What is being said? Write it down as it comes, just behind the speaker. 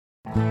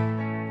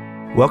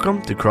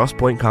Welcome to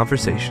Crosspointe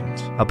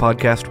Conversations, a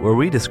podcast where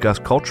we discuss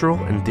cultural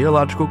and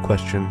theological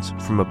questions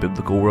from a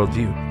biblical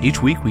worldview.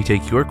 Each week we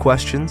take your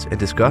questions and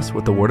discuss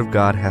what the Word of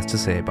God has to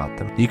say about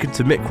them. You can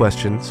submit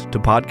questions to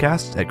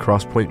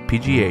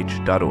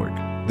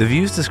podcasts@crosspointepgh.org. The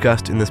views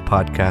discussed in this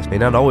podcast may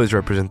not always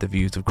represent the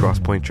views of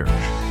Crosspointe Church.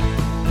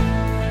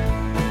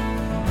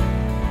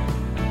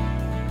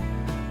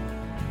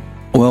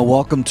 Well,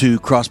 welcome to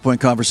Crosspointe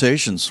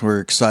Conversations.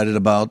 We're excited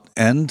about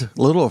and a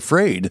little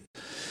afraid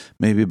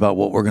maybe about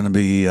what we're going to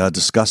be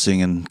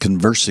discussing and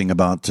conversing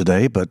about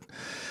today, but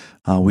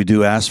we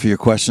do ask for your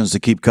questions to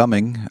keep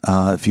coming.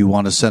 If you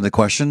want to send a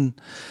question,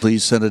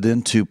 please send it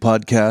in to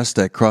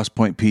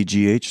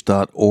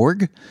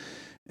podcast@crosspointepgh.org,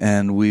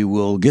 and we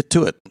will get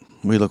to it.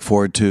 We look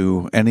forward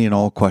to any and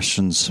all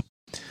questions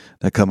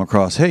that come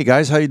across. Hey,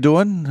 guys, how you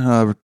doing?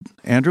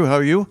 Andrew, how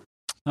are you?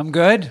 I'm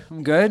good.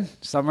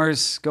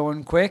 Summer's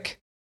going quick.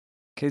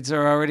 Kids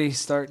are already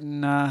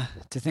starting to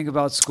think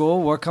about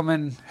school. We're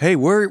coming. Hey,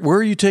 where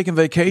are you taking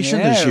vacation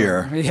this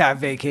year? Yeah,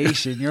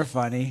 vacation. You're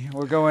funny.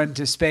 We're going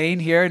to Spain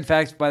here. In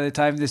fact, by the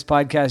time this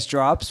podcast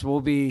drops, we'll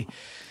be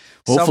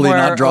hopefully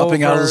not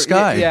dropping out of the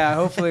sky. Yeah,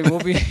 hopefully we'll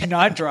be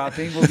not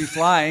dropping. We'll be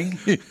flying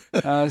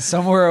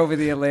somewhere over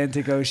the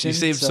Atlantic Ocean. You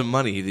saved some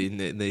money.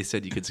 They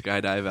said you could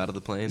skydive out of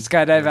the plane.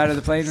 Skydive out of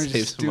the plane.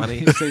 Save some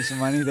money. Save some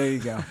money. There you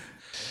go.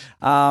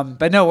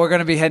 But no, we're going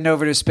to be heading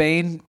over to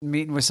Spain,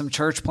 meeting with some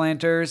church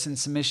planters and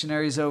some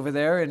missionaries over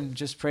there, and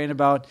just praying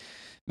about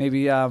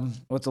maybe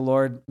what the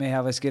Lord may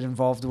have us get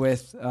involved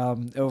with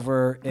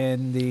over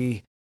in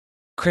the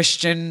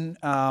Christian,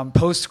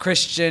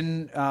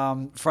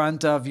 post-Christian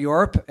front of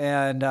Europe.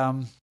 And,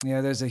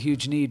 there's a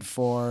huge need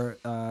for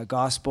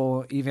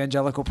gospel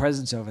evangelical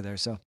presence over there.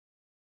 So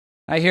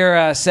I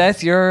hear,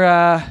 Seth,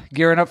 you're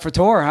gearing up for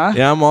tour, huh?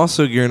 Yeah, I'm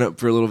also gearing up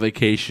for a little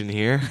vacation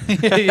here.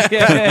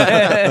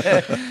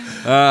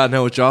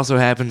 No, which also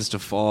happens to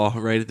fall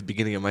right at the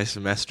beginning of my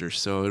semester,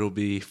 so it'll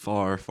be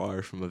far,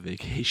 far from a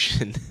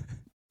vacation.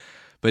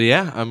 But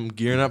yeah, I'm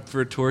gearing up for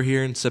a tour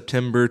here in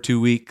September,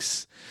 2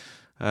 weeks,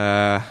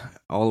 all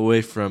the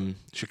way from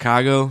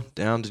Chicago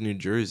down to New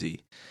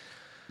Jersey.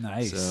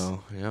 Nice.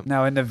 So, yep.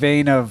 Now, in the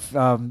vein of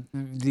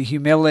the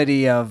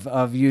humility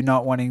of you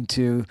not wanting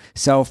to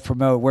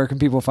self-promote, where can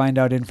people find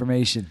out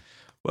information?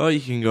 Well, you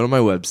can go to my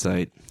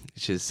website.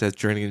 It's just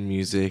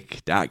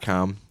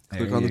SethJerniganmusic.com.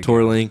 Click on the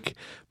tour link.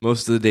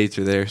 Most of the dates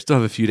are there. Still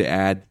have a few to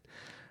add.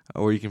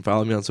 Or you can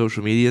follow me on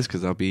social medias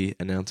because I'll be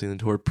announcing the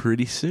tour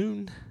pretty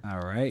soon. All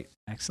right.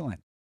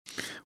 Excellent.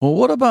 Well,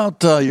 what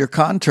about your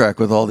contract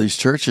with all these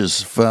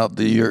churches? About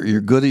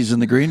your goodies in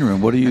the green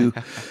room. What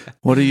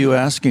are you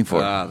asking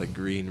for? The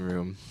green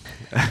room.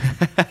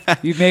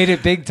 You made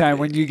it big time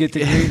when you get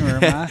the green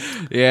room, huh?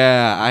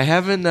 Yeah, I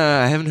haven't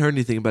heard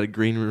anything about a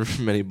green room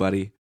from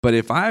anybody. But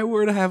if I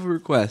were to have a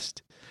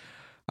request,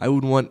 I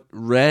would want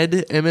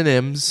red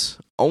M&Ms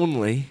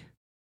only,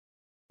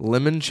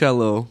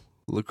 limoncello,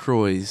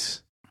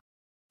 LaCroix,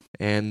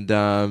 and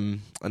a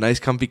nice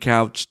comfy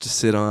couch to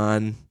sit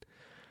on.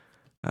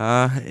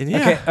 And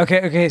yeah.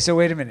 Okay. So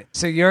wait a minute.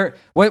 So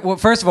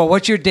first of all,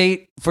 what's your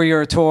date for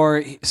your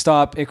tour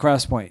stop at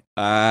Crosspointe?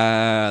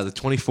 The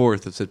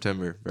 24th of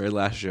September, very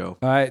last show.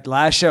 All right,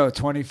 last show,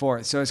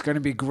 24th. So it's going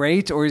to be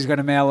great, or he's going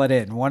to mail it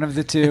in. One of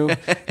the two.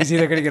 He's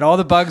either going to get all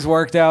the bugs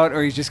worked out,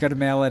 or he's just going to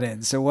mail it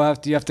in. So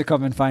you have to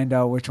come and find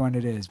out which one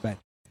it is. But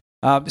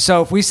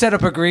so if we set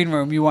up a green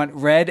room, you want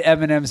red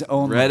M&Ms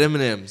only. Red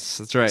M&Ms,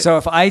 that's right. So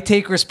if I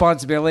take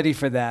responsibility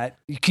for that,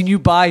 can you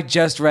buy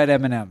just red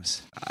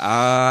M&Ms?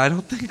 I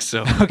don't think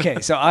so. Okay,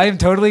 so I am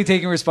totally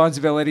taking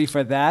responsibility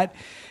for that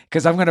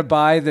because I'm going to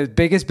buy the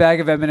biggest bag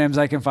of M&Ms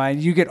I can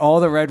find. You get all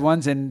the red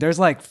ones, and there's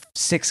like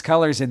 6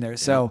 colors in there.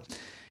 So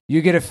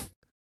you get a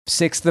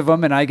sixth of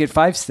them, and I get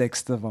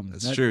 5/6 of them.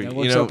 That's true. That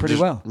works out pretty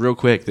well. Real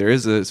quick, there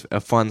is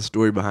a fun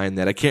story behind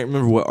that. I can't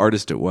remember what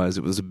artist it was.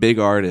 It was a big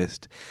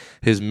artist.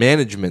 His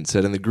management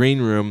said in the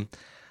green room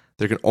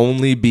there could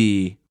only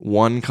be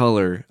one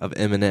color of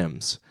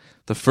M&Ms.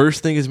 The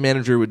first thing his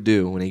manager would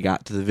do when he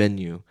got to the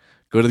venue,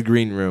 go to the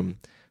green room,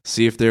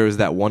 see if there was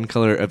that one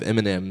color of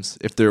M&Ms.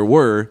 If there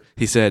were,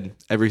 he said,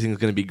 everything's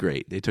going to be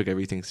great. They took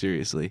everything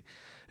seriously.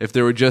 If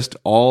there were just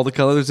all the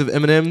colors of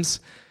M&Ms,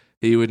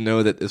 he would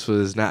know that this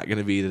was not going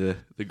to be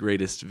the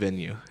greatest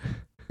venue.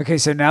 Okay,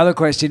 so now the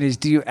question is,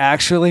 do you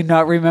actually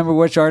not remember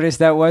which artist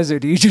that was, or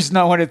do you just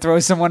not want to throw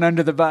someone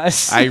under the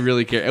bus? I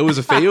really care. It was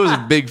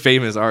a big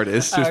famous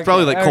artist. It was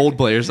probably like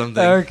Coldplay or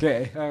something.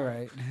 Okay, all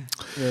right.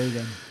 There you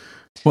go.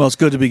 Well, it's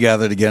good to be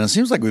gathered again. It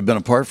seems like we've been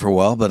apart for a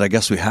while, but I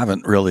guess we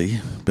haven't really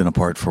been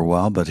apart for a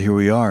while, but here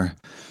we are.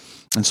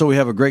 And so we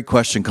have a great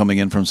question coming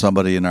in from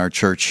somebody in our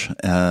church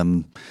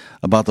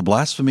about the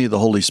blasphemy of the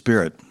Holy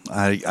Spirit.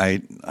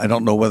 I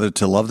don't know whether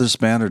to love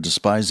this man or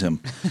despise him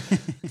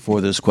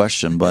for this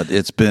question, but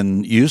it's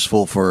been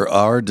useful for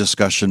our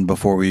discussion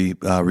before we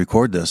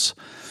record this.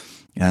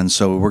 And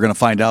so we're going to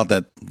find out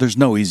that there's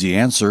no easy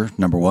answer,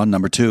 number one.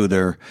 Number two,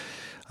 the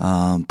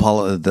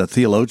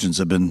theologians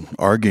have been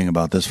arguing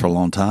about this for a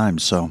long time,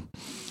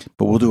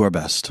 but we'll do our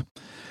best.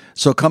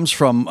 So it comes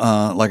from,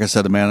 like I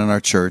said, a man in our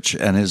church,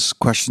 and his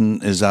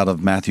question is out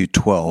of Matthew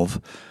 12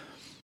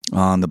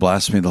 on the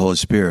blasphemy of the Holy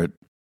Spirit.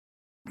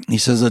 He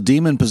says, a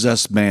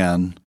demon-possessed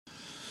man.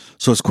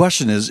 So his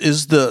question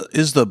is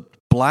the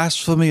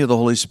blasphemy of the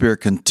Holy Spirit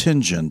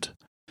contingent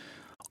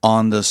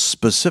on the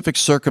specific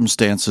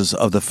circumstances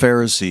of the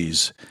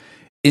Pharisees,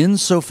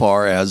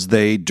 insofar as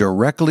they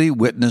directly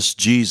witnessed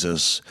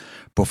Jesus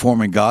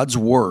performing God's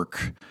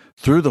work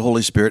through the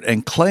Holy Spirit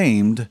and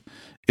claimed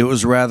it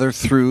was rather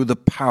through the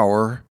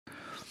power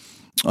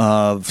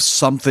of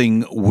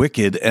something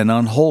wicked and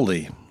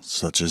unholy,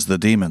 such as the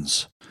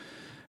demons.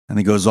 And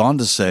he goes on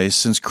to say,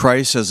 since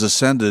Christ has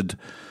ascended,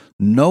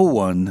 no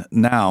one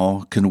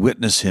now can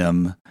witness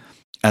him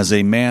as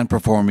a man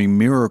performing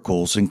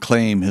miracles and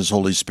claim his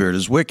Holy Spirit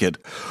is wicked.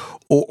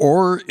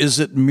 Or is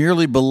it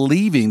merely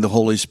believing the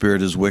Holy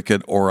Spirit is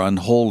wicked or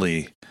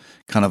unholy,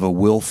 kind of a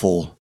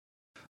willful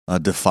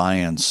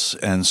defiance?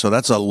 And so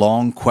that's a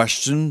long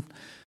question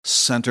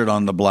centered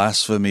on the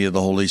blasphemy of the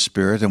Holy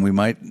Spirit, and we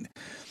might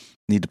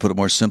need to put it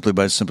more simply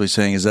by simply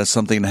saying, is that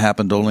something that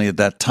happened only at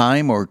that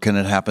time, or can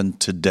it happen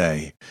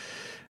today?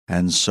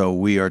 And so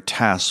we are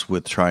tasked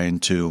with trying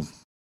to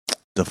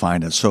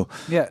define it. So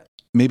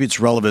maybe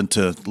it's relevant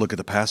to look at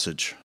the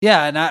passage.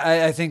 Yeah, and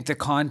I think the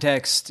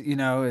context,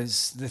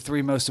 is the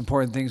three most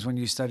important things when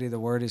you study the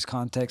word is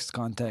context,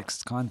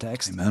 context,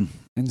 context. Amen.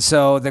 And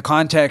so the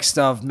context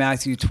of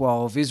Matthew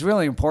 12 is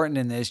really important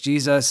in this.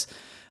 Jesus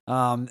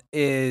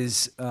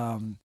is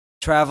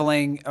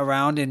traveling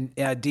around, and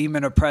a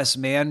demon-oppressed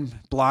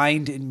man,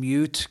 blind and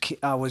mute,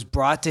 was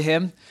brought to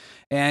him,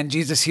 and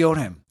Jesus healed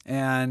him.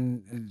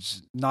 And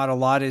not a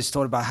lot is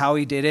told about how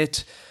he did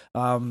it,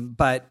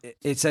 but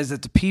it says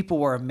that the people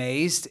were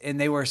amazed, and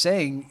they were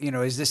saying,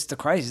 is this the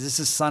Christ? Is this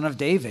the Son of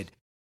David?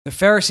 The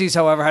Pharisees,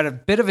 however, had a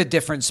bit of a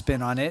different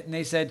spin on it, and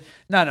they said,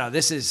 no,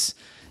 this is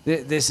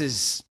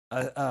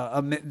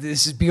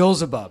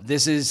Beelzebub.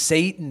 This is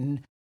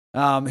Satan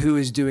who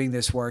is doing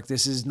this work.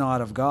 This is not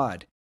of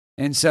God.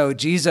 And so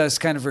Jesus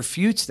kind of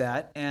refutes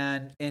that,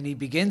 and he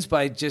begins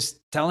by just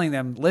telling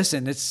them,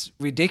 listen, it's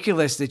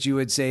ridiculous that you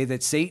would say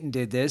that Satan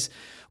did this.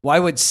 Why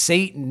would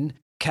Satan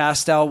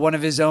cast out one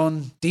of his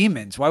own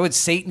demons? Why would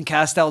Satan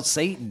cast out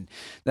Satan?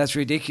 That's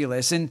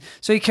ridiculous. And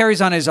so he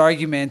carries on his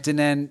argument. And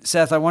then,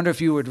 Seth, I wonder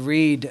if you would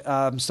read,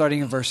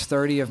 starting in verse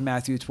 30 of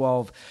Matthew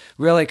 12,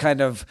 really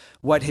kind of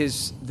what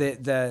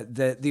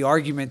the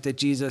argument that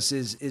Jesus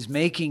is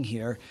making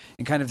here,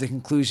 and kind of the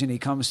conclusion he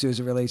comes to as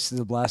it relates to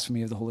the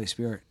blasphemy of the Holy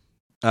Spirit.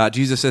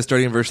 Jesus says,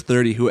 starting in verse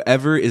 30,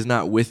 whoever is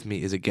not with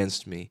me is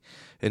against me,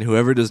 and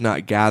whoever does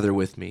not gather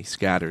with me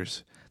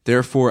scatters.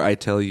 Therefore, I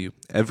tell you,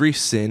 every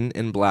sin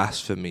and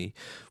blasphemy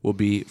will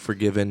be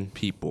forgiven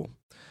people.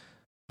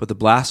 But the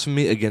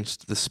blasphemy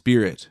against the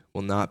Spirit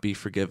will not be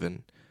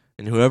forgiven.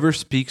 And whoever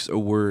speaks a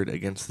word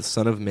against the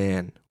Son of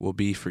Man will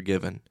be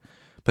forgiven.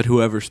 But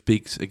whoever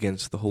speaks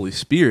against the Holy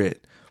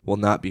Spirit will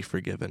not be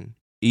forgiven,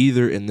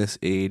 either in this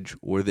age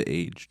or the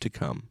age to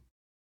come.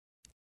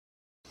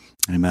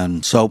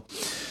 Amen. So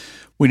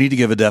we need to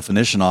give a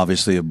definition,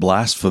 obviously, of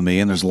blasphemy,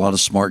 and there's a lot of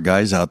smart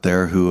guys out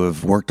there who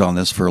have worked on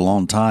this for a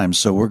long time.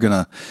 So we're going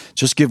to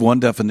just give one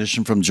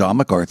definition from John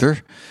MacArthur,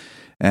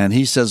 and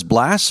he says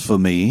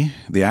blasphemy,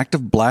 the act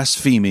of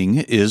blaspheming,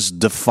 is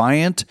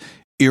defiant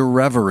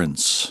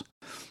irreverence,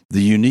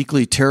 the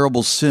uniquely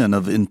terrible sin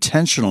of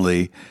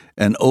intentionally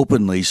and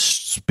openly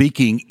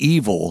speaking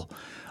evil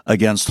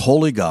against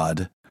holy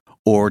God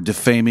or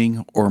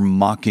defaming or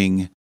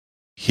mocking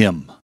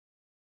him.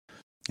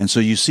 And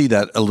so you see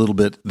that a little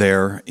bit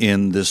there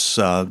in this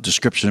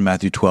description in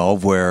Matthew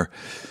 12, where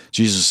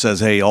Jesus says,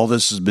 hey, all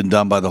this has been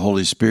done by the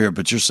Holy Spirit,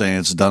 but you're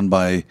saying it's done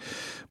by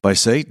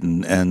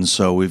Satan. And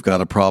so we've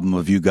got a problem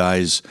of you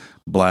guys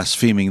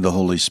blaspheming the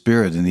Holy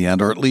Spirit in the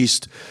end, or at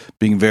least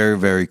being very,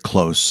 very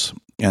close.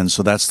 And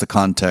so that's the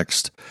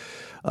context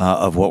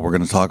of what we're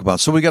going to talk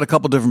about. So we got a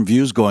couple different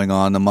views going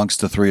on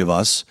amongst the three of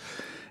us.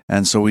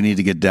 And so we need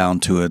to get down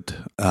to it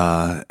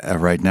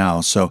right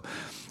now. So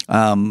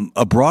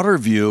a broader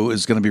view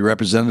is going to be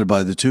represented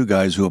by the two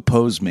guys who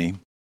oppose me,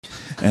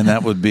 and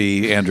that would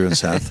be Andrew and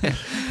Seth.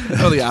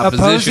 Oh, the opposition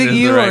opposing is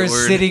you the right or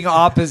word. sitting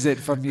opposite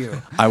from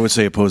you? I would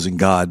say opposing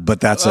God, but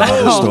that's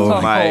another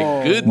story.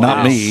 My goodness.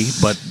 Not me,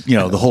 but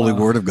the Holy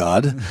Word of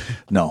God.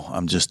 No,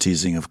 I'm just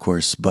teasing, of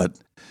course. But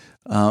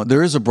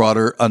there is a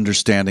broader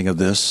understanding of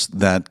this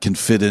that can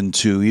fit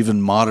into even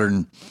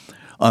modern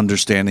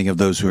understanding of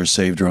those who are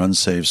saved or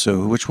unsaved.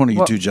 So which one of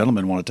you two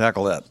gentlemen want to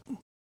tackle that?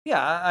 Yeah,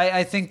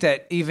 I think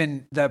that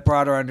even that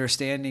broader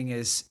understanding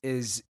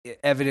is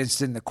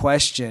evidenced in the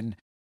question.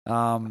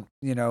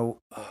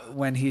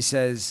 When he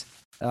says,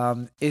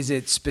 "Is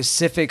it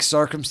specific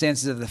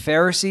circumstances of the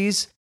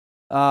Pharisees,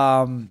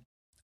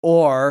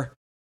 or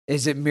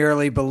is it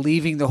merely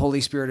believing the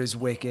Holy Spirit is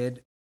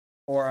wicked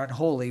or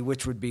unholy,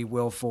 which would be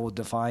willful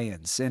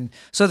defiance?" And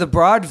so the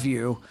broad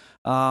view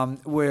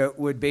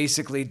would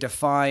basically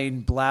define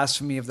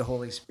blasphemy of the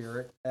Holy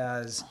Spirit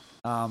as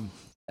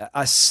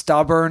a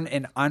stubborn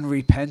and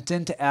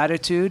unrepentant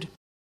attitude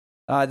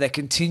that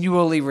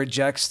continually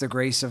rejects the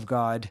grace of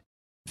God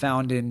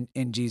found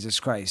in Jesus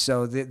Christ.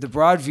 So the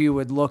broad view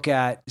would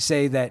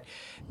say that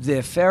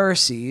the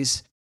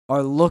Pharisees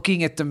are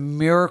looking at the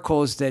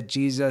miracles that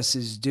Jesus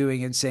is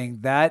doing and saying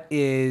that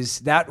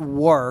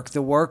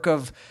the work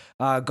of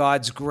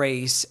God's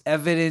grace,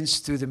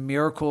 evidenced through the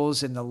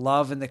miracles and the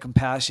love and the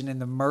compassion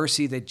and the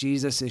mercy that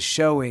Jesus is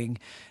showing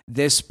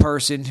this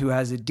person who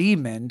has a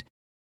demon.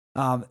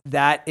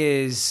 That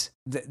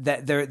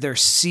they're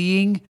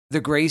seeing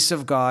the grace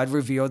of God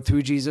revealed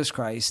through Jesus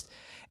Christ,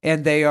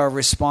 and they are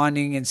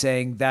responding and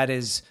saying that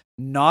is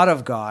not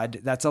of God,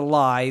 that's a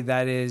lie,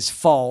 that is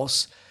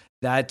false,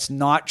 that's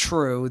not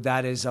true,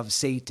 that is of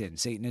Satan.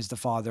 Satan is the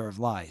father of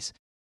lies.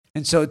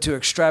 And so to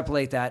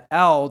extrapolate that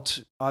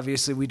out,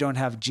 obviously we don't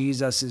have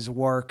Jesus's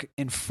work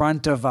in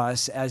front of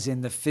us as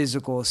in the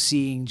physical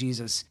seeing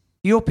Jesus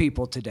heal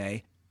people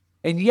today,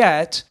 and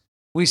yet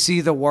we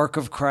see the work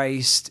of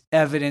Christ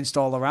evidenced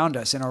all around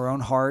us in our own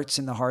hearts,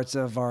 in the hearts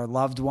of our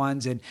loved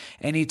ones. And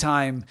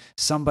anytime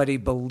somebody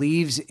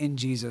believes in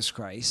Jesus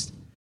Christ,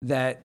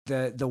 that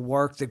the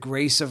work, the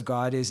grace of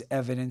God is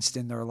evidenced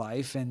in their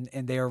life, and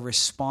they are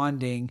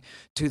responding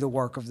to the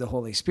work of the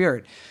Holy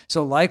Spirit.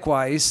 So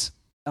likewise,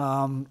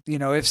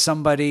 if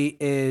somebody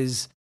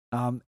is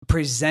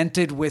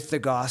presented with the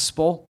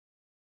gospel,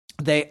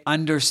 they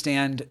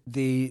understand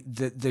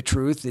the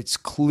truth. It's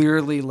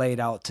clearly laid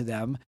out to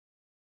them,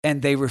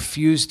 and they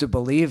refuse to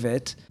believe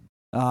it.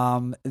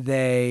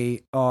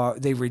 They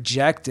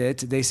reject it.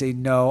 They say,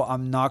 no,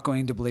 I'm not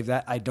going to believe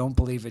that. I don't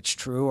believe it's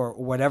true, or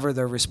whatever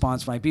their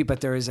response might be.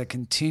 But there is a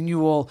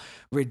continual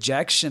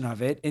rejection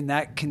of it. And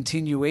that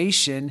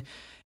continuation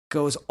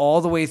goes all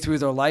the way through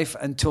their life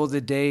until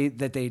the day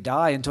that they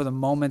die, until the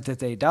moment that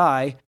they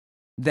die.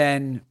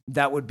 Then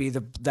that would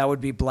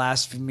be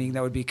blaspheming.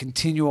 That would be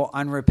continual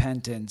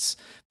unrepentance,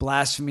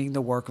 blaspheming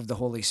the work of the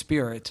Holy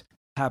Spirit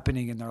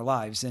happening in their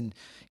lives. And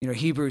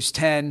Hebrews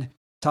 10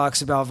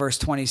 talks about verse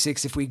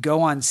 26, if we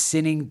go on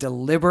sinning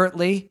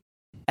deliberately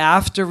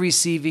after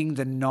receiving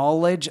the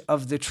knowledge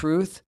of the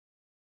truth,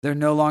 there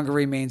no longer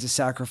remains a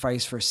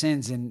sacrifice for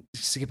sins. And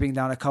skipping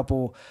down a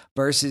couple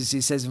verses, he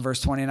says in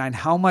verse 29,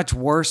 how much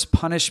worse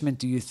punishment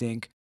do you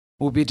think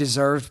will be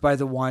deserved by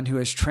the one who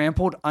has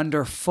trampled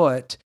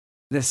underfoot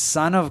the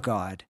Son of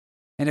God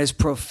and has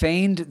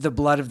profaned the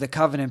blood of the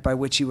covenant by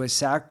which he was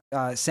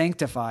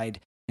sanctified,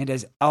 and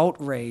has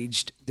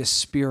outraged the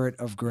Spirit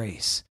of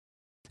grace.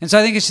 And so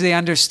I think it's the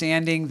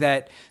understanding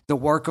that the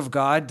work of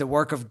God, the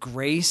work of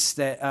grace,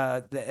 that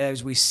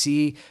as we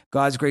see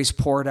God's grace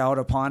poured out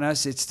upon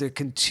us, it's the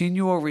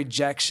continual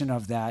rejection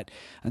of that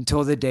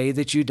until the day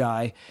that you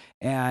die.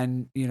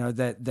 And,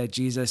 that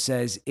Jesus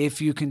says,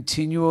 if you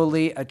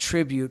continually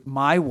attribute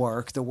my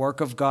work, the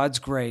work of God's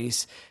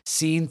grace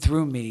seen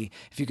through me,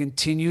 if you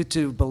continue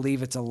to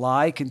believe it's a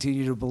lie,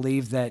 continue to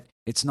believe that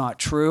it's not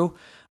true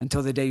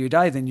until the day you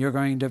die, then you're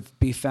going to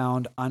be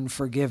found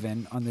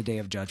unforgiven on the day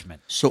of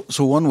judgment. So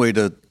one way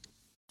to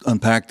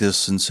unpack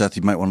this, and Seth,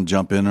 you might want to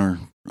jump in,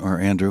 or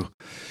Andrew,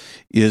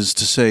 is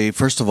to say,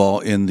 first of all,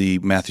 in the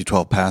Matthew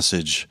 12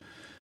 passage,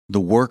 the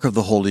work of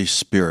the Holy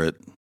Spirit,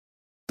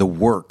 the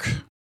work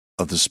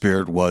of the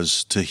Spirit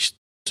was to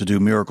do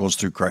miracles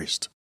through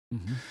Christ.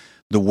 Mm-hmm.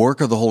 The work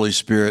of the Holy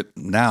Spirit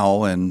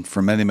now, and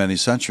for many, many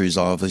centuries,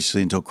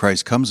 obviously until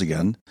Christ comes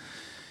again,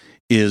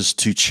 is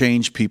to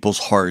change people's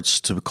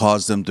hearts, to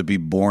cause them to be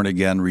born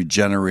again,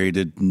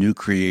 regenerated, new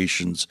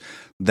creations.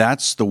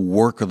 That's the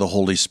work of the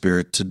Holy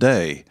Spirit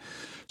today.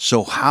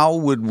 So how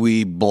would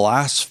we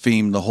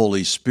blaspheme the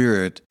Holy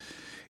Spirit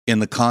in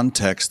the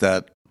context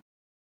that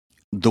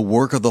the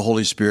work of the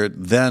Holy Spirit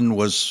then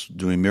was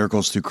doing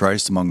miracles through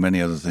Christ, among many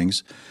other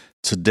things?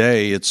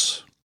 Today,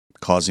 it's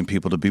causing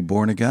people to be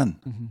born again.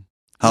 Mm-hmm.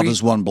 How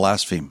does one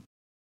blaspheme?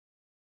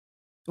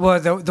 Well,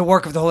 the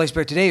work of the Holy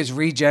Spirit today is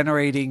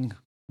regenerating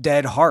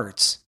dead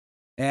hearts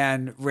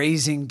and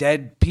raising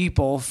dead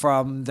people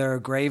from their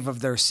grave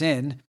of their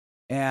sin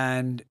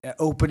and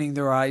opening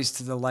their eyes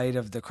to the light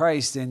of the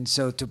Christ. And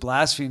so to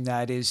blaspheme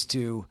that is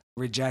to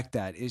reject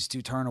that, is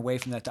to turn away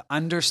from that, to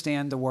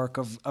understand the work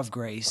of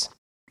grace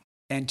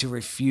and to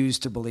refuse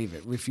to believe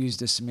it, refuse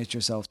to submit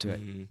yourself to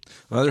it.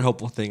 Mm-hmm. Another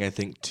helpful thing I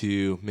think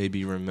to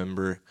maybe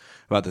remember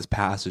about this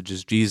passage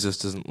is Jesus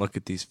doesn't look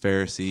at these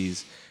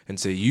Pharisees and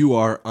say, you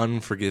are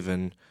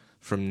unforgiven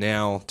from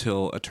now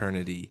till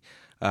eternity.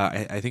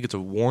 I think it's a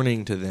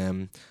warning to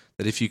them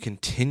that if you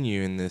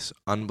continue in this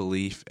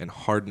unbelief and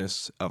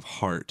hardness of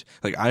heart,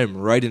 like I am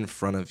right in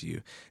front of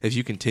you, if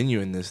you continue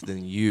in this,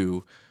 then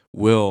you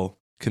will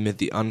commit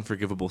the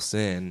unforgivable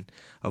sin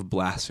of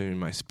blaspheming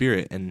my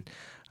Spirit. And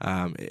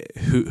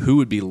who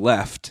would be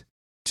left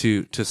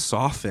to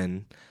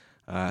soften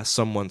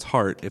someone's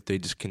heart if they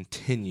just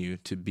continue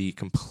to be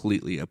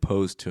completely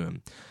opposed to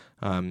him?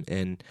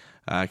 And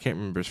I can't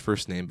remember his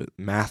first name, but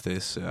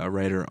Mathis, a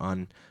writer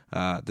on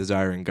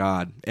Desiring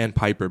God, and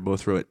Piper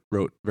both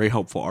wrote very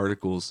helpful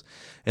articles.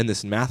 And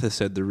this Mathis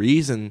said the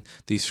reason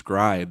these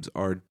scribes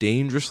are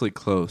dangerously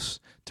close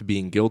to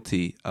being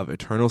guilty of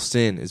eternal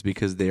sin is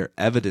because they are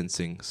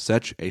evidencing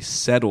such a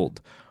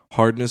settled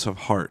hardness of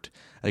heart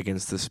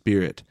against the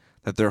Spirit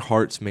that their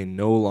hearts may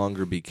no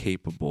longer be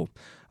capable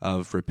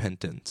of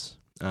repentance.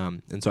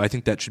 And so I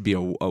think that should be a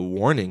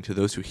warning to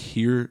those who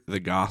hear the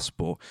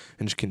gospel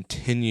and just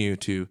continue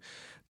to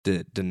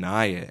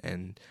deny it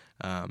and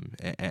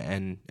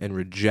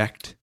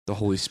reject the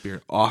Holy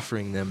Spirit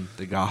offering them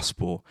the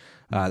gospel.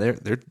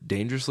 They're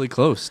dangerously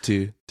close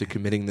to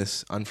committing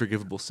this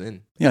unforgivable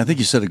sin. Yeah, I think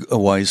you said a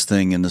wise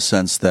thing in the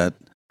sense that,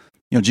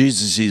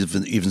 Jesus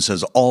even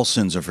says all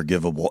sins are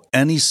forgivable.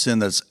 Any sin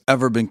that's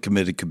ever been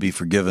committed could be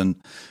forgiven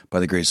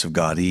by the grace of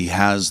God. He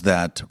has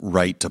that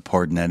right to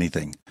pardon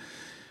anything.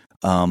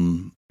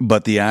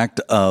 But the act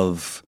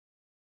of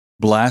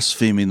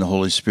blaspheming the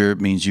Holy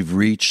Spirit means you've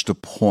reached a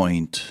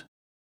point,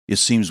 it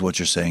seems what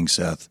you're saying,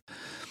 Seth,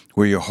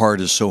 where your heart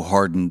is so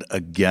hardened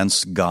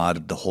against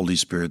God, the Holy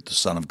Spirit, the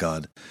Son of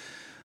God,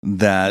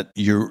 that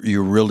you're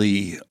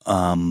really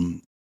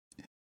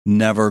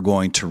never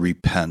going to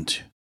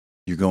repent.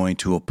 You're going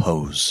to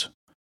oppose.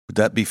 Would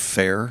that be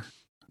fair?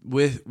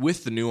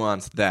 With the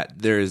nuance that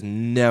there is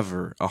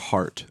never a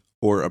heart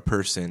or a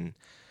person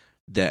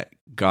that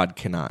God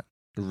cannot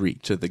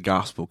reach, that the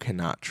gospel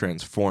cannot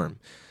transform.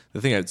 The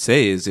thing I'd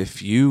say is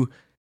if you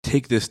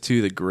take this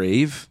to the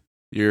grave,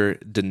 your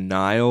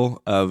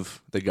denial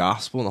of the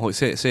gospel and the Holy,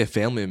 say a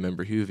family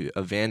member who you've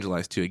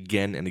evangelized to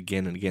again and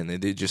again and again,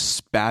 they just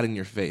spat in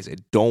your face, I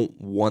don't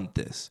want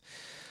this,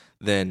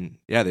 then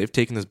yeah, they've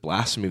taken this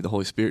blasphemy of the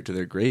Holy Spirit to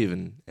their grave,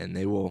 and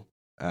they will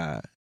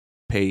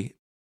pay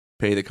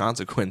the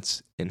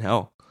consequence in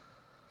hell.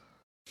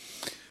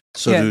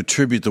 So to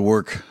attribute the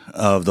work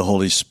of the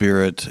Holy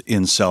Spirit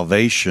in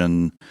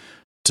salvation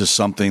to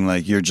something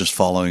like you're just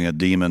following a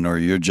demon, or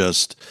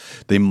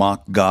they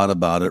mock God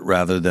about it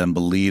rather than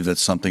believe that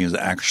something has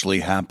actually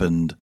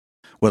happened,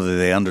 whether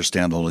they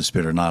understand the Holy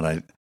Spirit or not,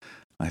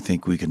 I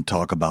think we can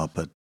talk about.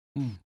 But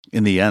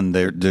in the end,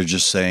 they're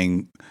just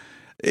saying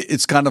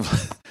it's kind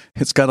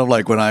of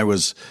like when I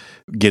was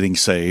getting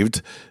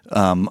saved.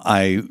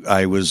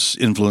 I was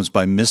influenced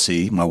by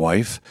Missy, my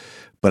wife.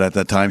 But at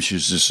that time, she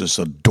was just this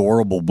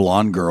adorable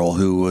blonde girl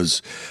who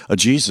was a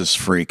Jesus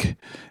freak.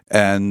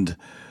 And,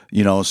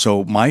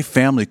 so my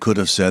family could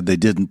have said, they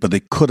didn't, but they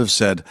could have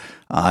said,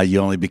 you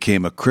only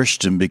became a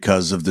Christian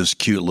because of this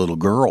cute little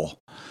girl.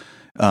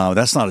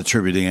 That's not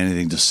attributing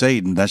anything to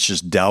Satan. That's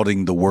just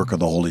doubting the work of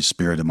the Holy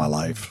Spirit in my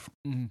life.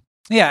 Mm-hmm.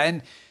 Yeah,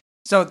 and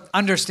so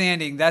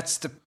understanding that's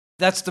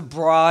the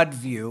broad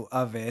view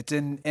of it,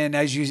 and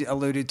as you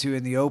alluded to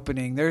in the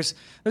opening, there's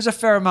a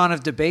fair amount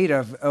of debate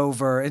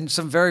over, and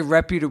some very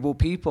reputable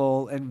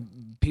people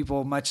and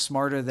people much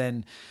smarter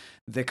than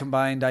the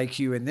combined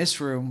IQ in this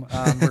room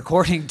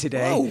recording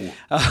today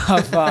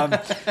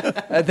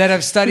that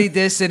have studied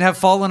this and have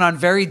fallen on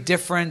very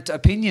different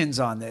opinions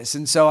on this.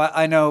 And so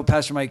I know,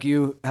 Pastor Mike,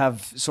 you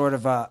have sort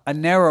of a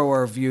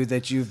narrower view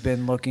that you've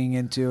been looking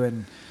into,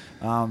 and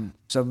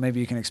so maybe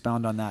you can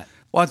expound on that.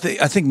 Well,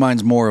 I think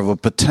mine's more of a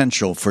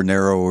potential for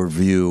narrower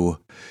view,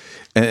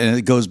 and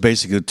it goes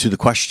basically to the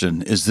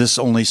question, is this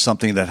only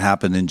something that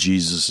happened in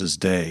Jesus'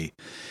 day?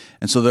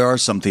 And so there are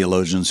some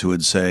theologians who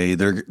would say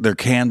there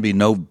can be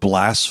no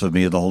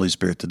blasphemy of the Holy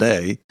Spirit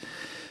today,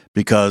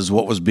 because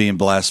what was being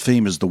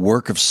blasphemed is the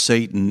work of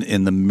Satan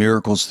in the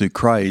miracles through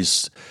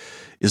Christ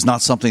is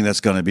not something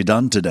that's going to be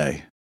done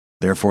today.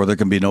 Therefore, there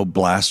can be no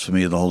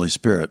blasphemy of the Holy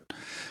Spirit.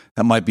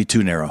 That might be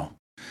too narrow.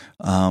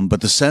 But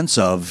the sense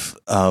of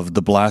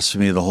the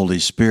blasphemy of the Holy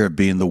Spirit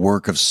being the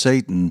work of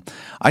Satan,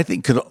 I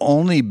think could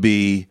only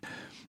be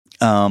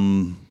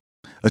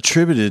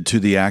attributed to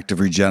the act of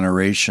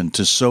regeneration,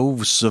 to so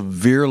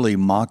severely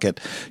mock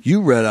it.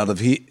 You read out of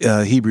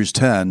Hebrews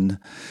 10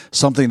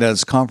 something that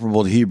is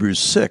comparable to Hebrews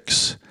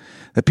 6,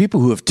 that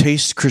people who have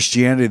tasted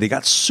Christianity, they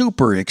got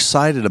super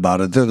excited about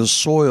it. They're the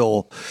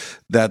soil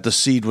that the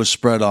seed was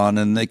spread on,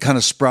 and they kind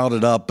of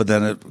sprouted up, but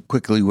then it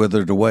quickly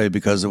withered away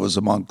because it was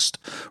amongst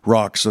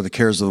rocks, so the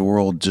cares of the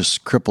world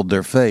just crippled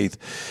their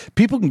faith.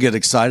 People can get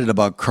excited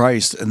about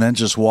Christ and then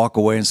just walk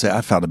away and say,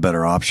 I found a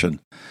better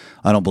option.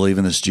 I don't believe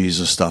in this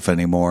Jesus stuff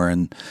anymore.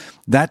 And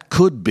that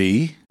could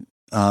be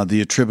the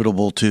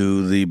attributable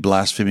to the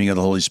blaspheming of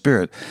the Holy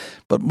Spirit.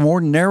 But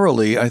more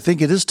narrowly, I think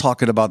it is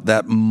talking about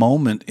that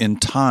moment in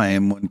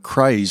time when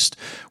Christ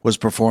was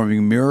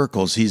performing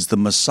miracles. He's the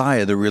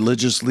Messiah. The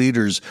religious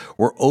leaders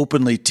were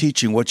openly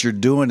teaching what you're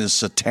doing is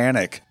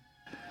satanic.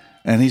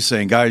 And he's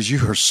saying, guys,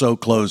 you are so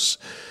close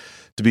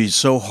to be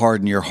so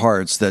hard in your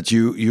hearts that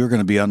you're going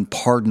to be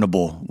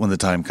unpardonable when the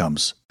time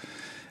comes.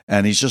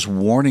 And he's just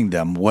warning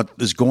them, what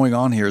is going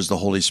on here is the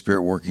Holy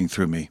Spirit working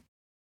through me.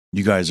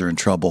 You guys are in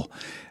trouble.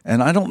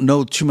 And I don't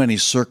know too many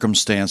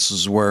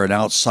circumstances where an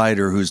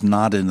outsider who's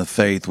not in the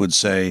faith would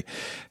say,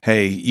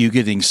 hey, you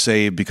getting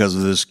saved because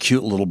of this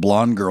cute little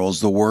blonde girl is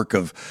the work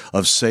of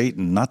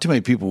Satan. Not too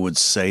many people would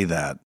say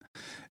that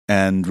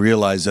and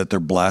realize that they're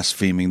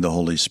blaspheming the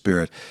Holy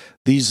Spirit.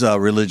 These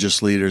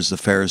religious leaders, the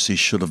Pharisees,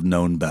 should have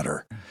known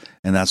better.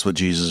 And that's what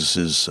Jesus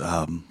is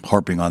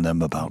harping on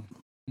them about.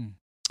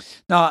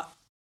 Now,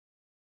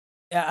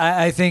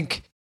 I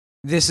think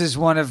this is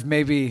one of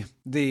maybe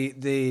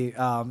the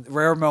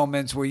rare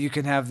moments where you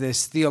can have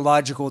this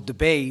theological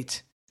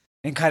debate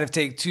and kind of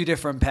take two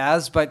different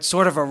paths, but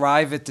sort of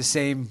arrive at the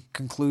same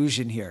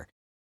conclusion here.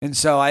 And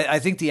so I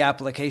think the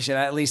application,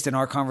 at least in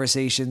our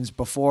conversations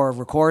before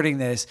recording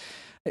this,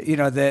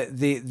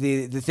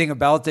 the thing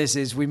about this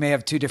is we may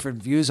have two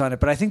different views on it,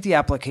 but I think the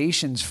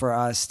applications for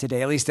us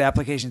today, at least the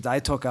applications I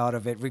took out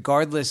of it,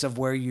 regardless of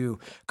where you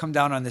come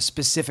down on the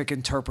specific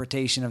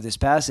interpretation of this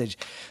passage,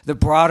 the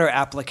broader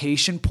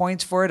application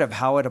points for it of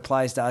how it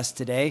applies to us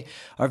today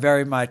are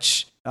very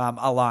much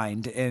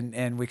aligned,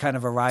 and we kind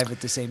of arrive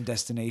at the same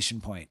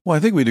destination point. Well, I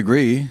think we'd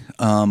agree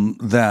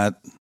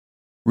that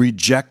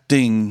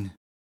rejecting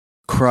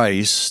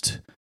Christ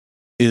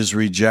is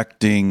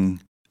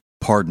rejecting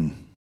pardon.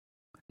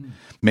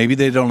 Maybe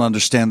they don't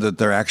understand that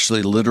they're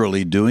actually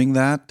literally doing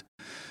that,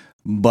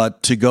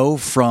 but to go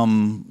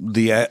from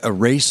a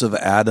race of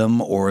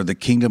Adam or the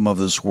kingdom of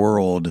this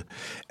world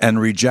and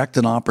reject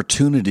an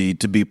opportunity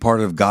to be part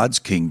of God's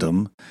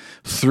kingdom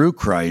through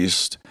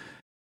Christ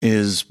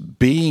is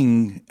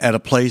being at a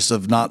place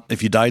of not,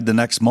 if you died the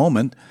next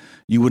moment,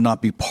 you would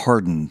not be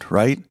pardoned,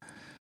 right?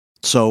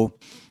 So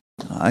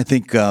I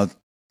think to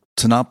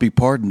not be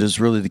pardoned is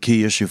really the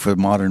key issue for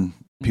modern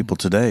people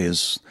today,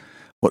 is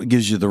what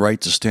gives you the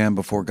right to stand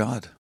before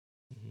God.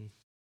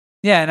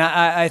 Yeah, and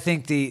I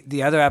think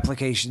the other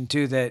application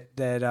too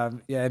that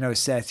I know,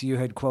 Seth, you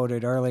had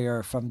quoted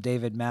earlier from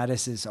David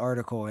Mattis's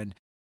article, and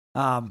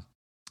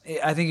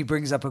I think he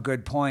brings up a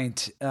good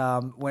point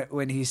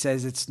when he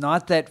says it's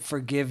not that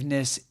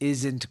forgiveness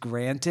isn't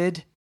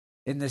granted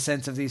in the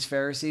sense of these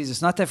Pharisees.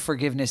 It's not that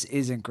forgiveness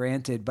isn't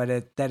granted,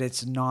 but that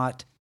it's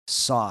not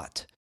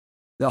sought.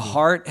 The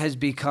heart has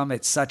become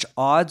at such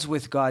odds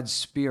with God's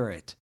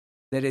Spirit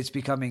that it's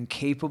become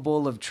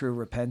incapable of true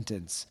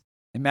repentance.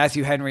 And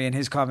Matthew Henry, in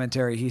his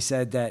commentary, he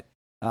said that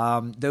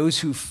those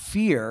who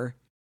fear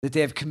that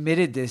they have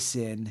committed this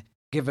sin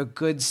give a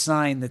good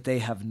sign that they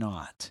have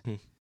not.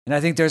 And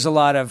I think there's a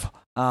lot of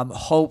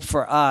hope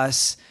for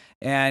us,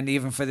 and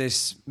even for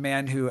this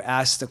man who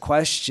asked the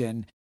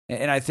question.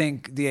 And I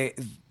think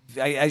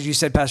as you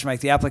said, Pastor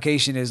Mike, the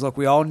application is, look,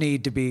 we all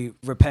need to be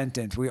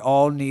repentant. We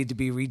all need to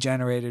be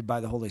regenerated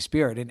by the Holy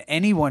Spirit. And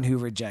anyone who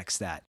rejects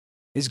that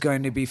is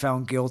going to be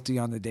found guilty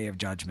on the day of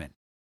judgment.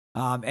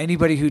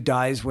 Anybody who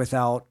dies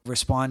without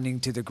responding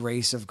to the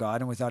grace of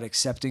God and without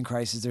accepting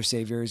Christ as their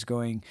Savior is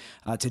going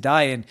to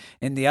die.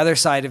 And the other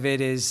side of it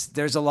is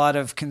there's a lot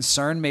of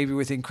concern maybe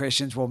within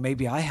Christians. Well,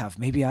 maybe I have.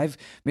 Maybe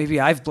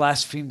I've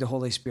blasphemed the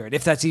Holy Spirit.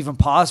 If that's even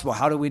possible,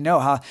 how do we know?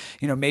 How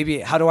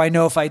do I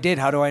know if I did?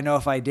 How do I know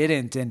if I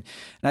didn't? And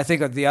I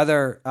think the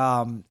other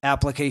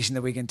application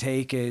that we can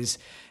take is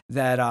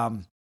that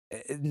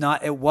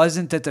it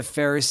wasn't that the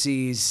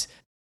Pharisees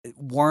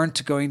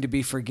weren't going to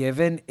be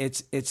forgiven.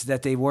 It's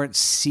that they weren't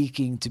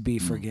seeking to be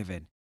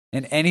forgiven.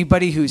 And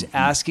anybody who's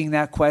asking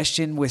that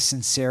question with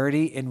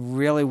sincerity and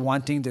really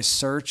wanting to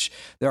search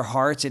their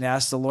hearts and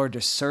ask the Lord to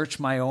search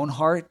my own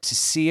heart to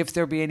see if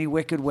there be any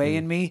wicked way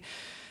in me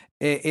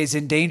is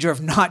in danger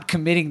of not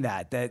committing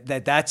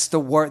that's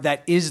the work,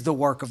 that is the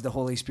work of the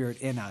Holy Spirit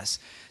in us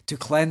to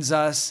cleanse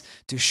us,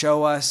 to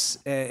show us,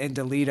 and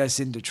to lead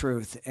us into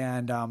truth.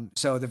 And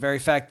so the very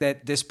fact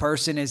that this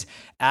person is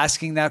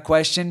asking that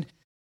question,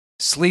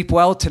 sleep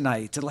well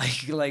tonight,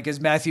 like as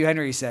Matthew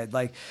Henry said,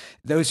 like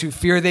those who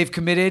fear they've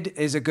committed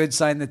is a good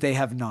sign that they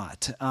have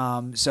not.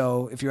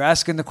 So if you're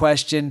asking the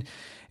question,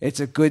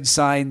 it's a good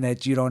sign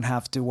that you don't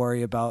have to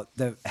worry about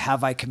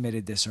have I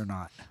committed this or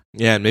not.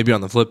 Yeah, and maybe on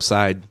the flip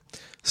side,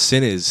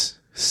 sin is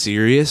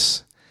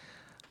serious,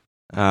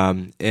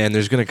 and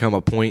there's going to come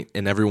a point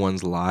in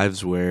everyone's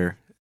lives where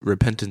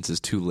repentance is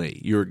too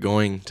late. You're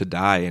going to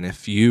die, and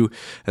if you,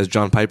 as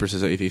John Piper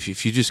says,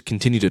 if you just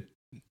continue to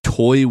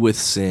toy with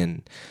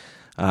sin,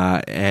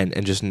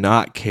 and just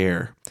not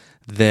care,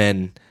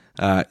 then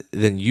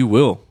you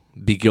will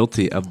be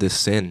guilty of this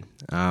sin.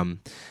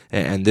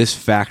 And this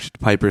fact,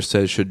 Piper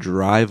says, should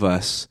drive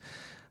us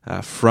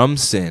from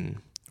sin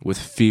with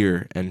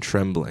fear and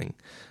trembling,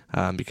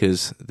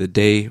 because the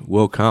day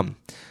will come.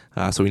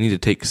 So we need to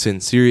take sin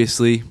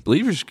seriously.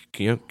 Believers,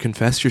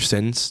 confess your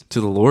sins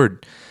to the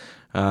Lord.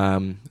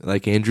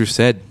 Like Andrew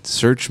said,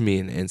 search me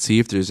and see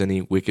if there's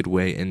any wicked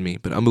way in me.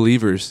 But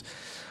unbelievers,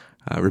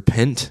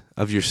 repent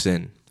of your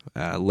sin,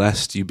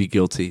 lest you be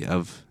guilty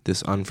of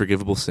this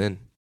unforgivable sin.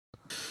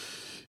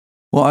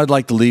 Well, I'd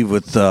like to leave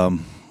with a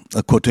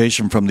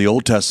quotation from the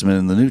Old Testament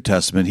and the New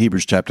Testament,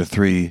 Hebrews chapter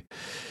 3,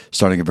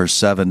 starting at verse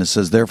 7. It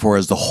says, "Therefore,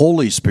 as the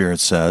Holy Spirit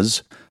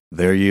says,"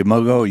 there you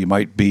go, you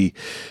might be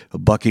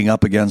bucking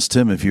up against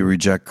him if you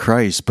reject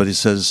Christ, but he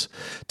says,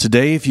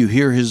 "Today, if you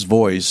hear his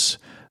voice,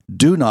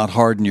 do not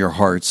harden your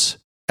hearts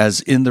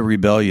as in the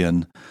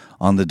rebellion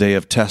on the day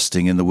of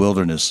testing in the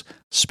wilderness,"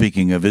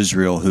 speaking of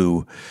Israel,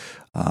 who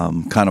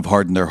kind of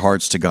hardened their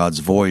hearts to God's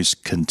voice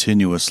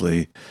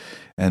continuously,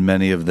 and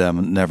many of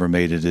them never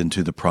made it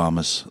into the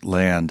promised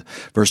land.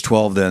 Verse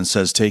 12 then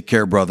says, "Take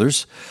care,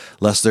 brothers,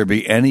 lest there be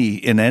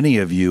in any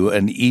of you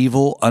an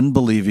evil,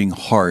 unbelieving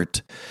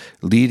heart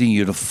leading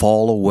you to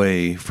fall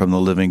away from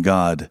the living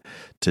God.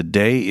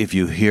 Today, if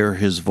you hear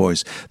his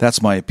voice,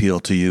 that's my appeal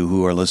to you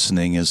who are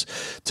listening, is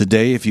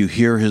today, if you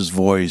hear his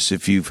voice,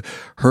 if you've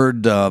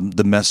heard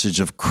the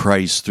message of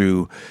Christ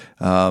through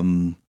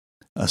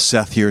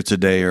Seth here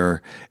today,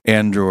 or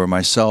Andrew or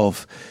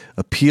myself,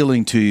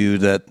 appealing to you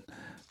that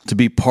to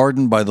be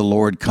pardoned by the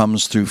Lord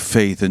comes through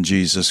faith in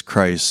Jesus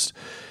Christ,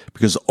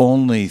 because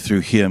only through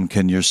him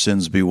can your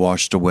sins be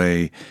washed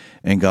away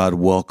and God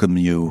welcome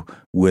you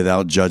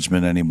without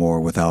judgment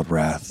anymore, without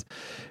wrath.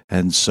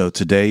 And so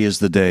today is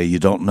the day. You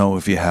don't know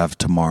if you have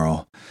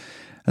tomorrow.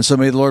 And so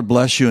may the Lord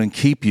bless you and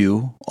keep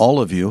you, all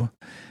of you.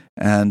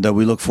 And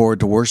we look forward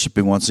to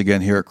worshiping once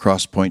again here at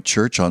Crosspointe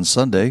Church on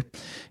Sunday.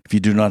 If you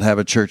do not have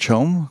a church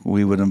home,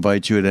 we would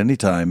invite you at any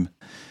time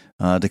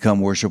to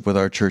come worship with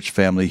our church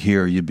family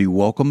here. You'd be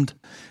welcomed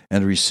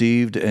and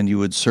received, and you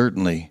would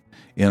certainly,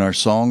 in our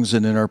songs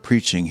and in our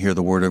preaching, hear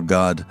the Word of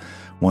God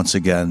once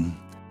again.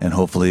 And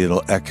hopefully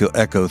it'll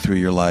echo through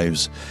your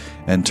lives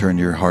and turn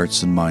your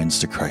hearts and minds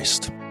to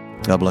Christ.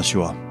 God bless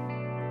you all.